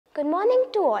Good morning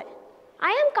to all.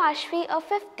 I am Kashvi of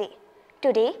 5th day.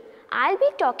 Today, I'll be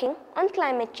talking on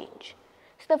climate change.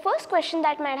 So the first question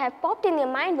that might have popped in your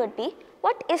mind would be,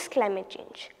 what is climate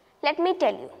change? Let me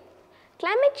tell you.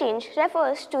 Climate change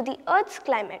refers to the Earth's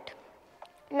climate.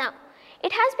 Now,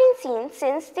 it has been seen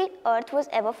since the Earth was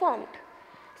ever formed.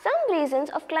 Some reasons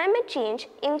of climate change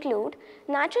include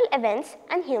natural events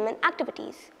and human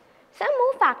activities. Some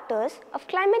more factors of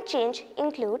climate change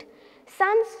include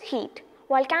sun's heat,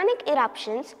 volcanic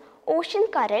eruptions, ocean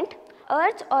current,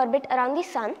 Earth's orbit around the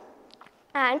sun,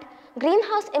 and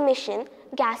greenhouse emission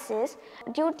gases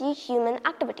due to human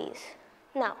activities.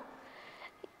 Now,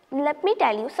 let me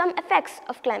tell you some effects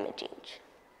of climate change.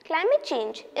 Climate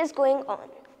change is going on,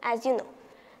 as you know.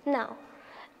 Now,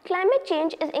 climate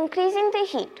change is increasing the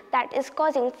heat that is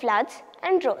causing floods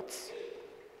and droughts.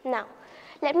 Now,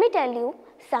 let me tell you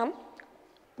some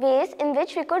ways in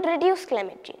which we could reduce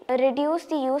climate change. Reduce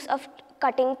the use of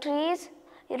cutting trees,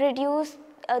 reduce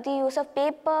the use of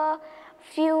paper,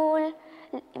 fuel,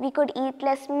 we could eat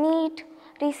less meat,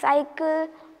 recycle,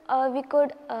 we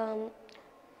could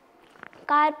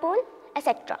carpool,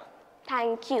 etc.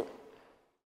 Thank you.